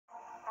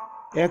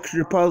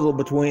extra puzzle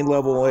between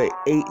level 8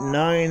 and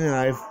 9,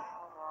 and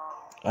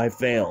I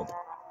failed.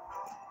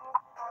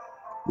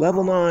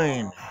 Level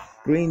 9,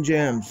 green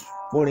gems,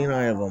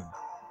 49 of them.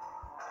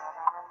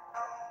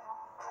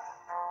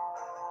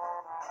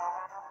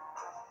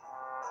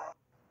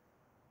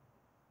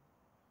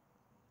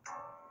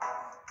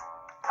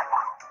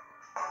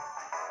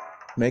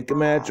 Make a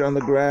match on the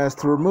grass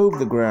to remove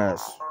the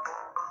grass.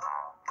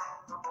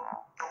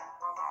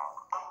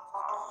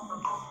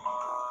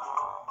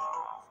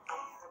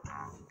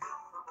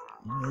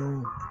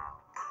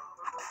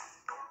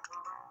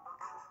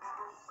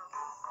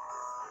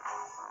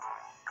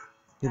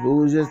 If it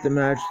was just a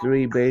match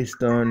 3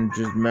 based on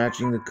just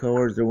matching the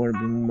colors, there wouldn't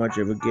be much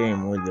of a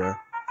game, would there?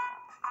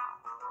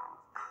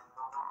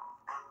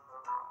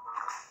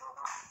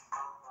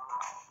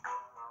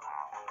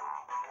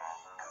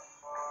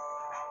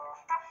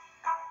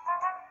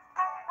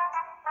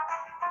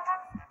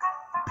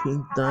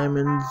 Pink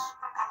diamonds,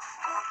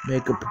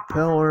 make a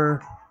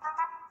propeller.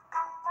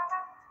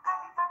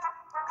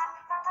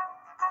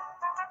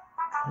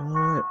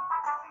 What?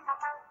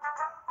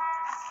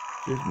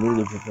 Just move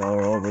the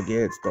propeller over,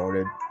 get it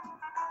started.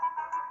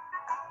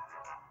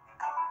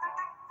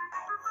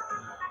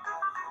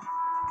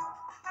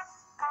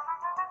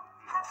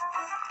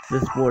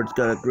 This board's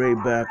got a gray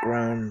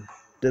background,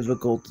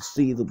 difficult to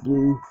see the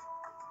blue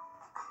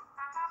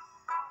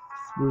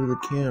through the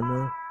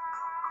camera.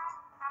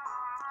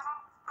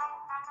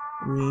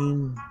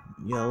 Green,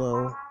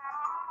 yellow.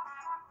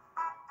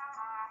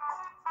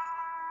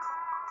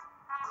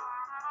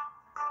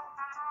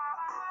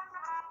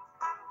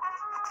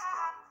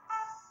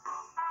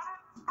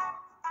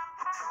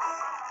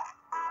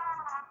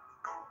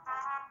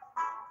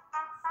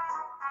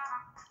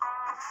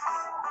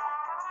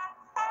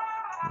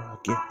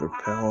 Rocket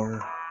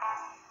propeller.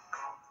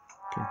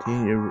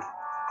 Continue.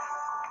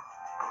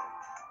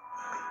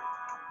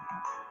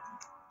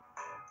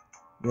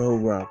 Row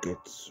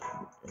rockets.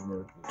 And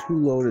they're too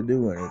low to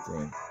do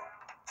anything.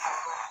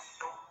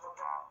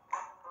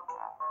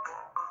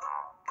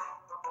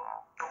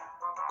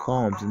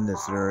 Columns in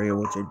this area,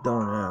 which I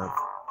don't have.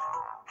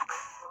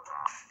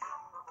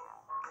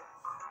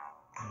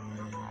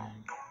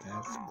 And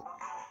that's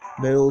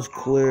middle's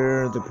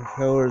clear. The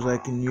propellers I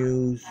can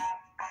use.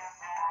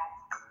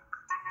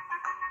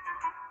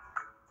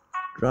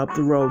 Drop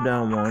the row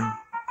down one.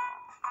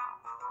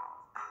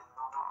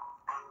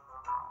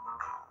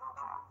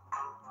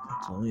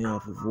 It's only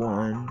off of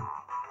one.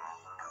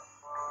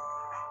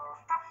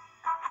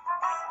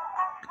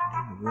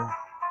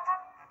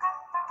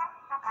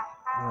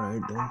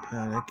 Alright, don't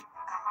panic.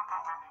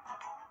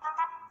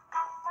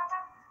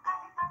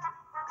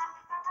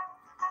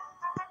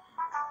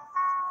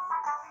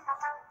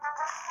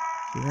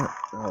 Yeah,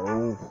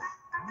 oh.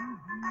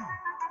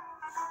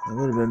 It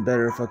would have been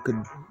better if I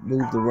could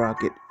move the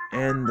rocket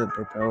and the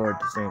propeller at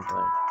the same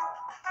time.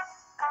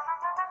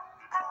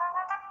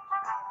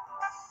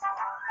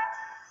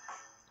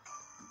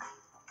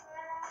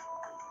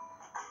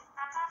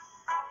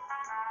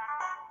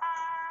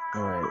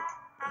 Alright,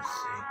 let's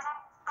see.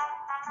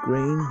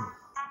 Green.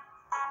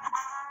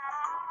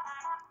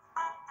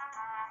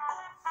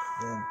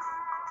 Then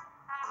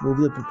move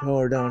the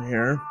propeller down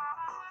here.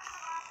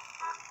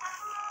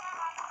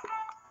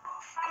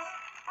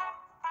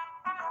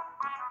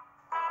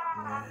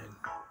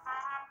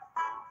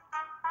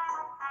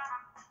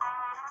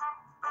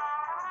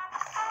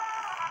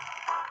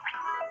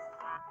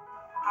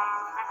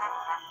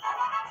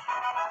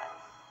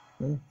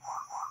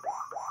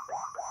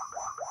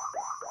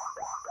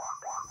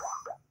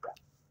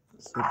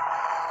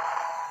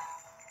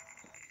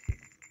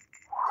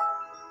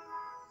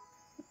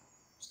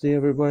 See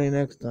everybody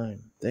next time.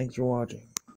 Thanks for watching.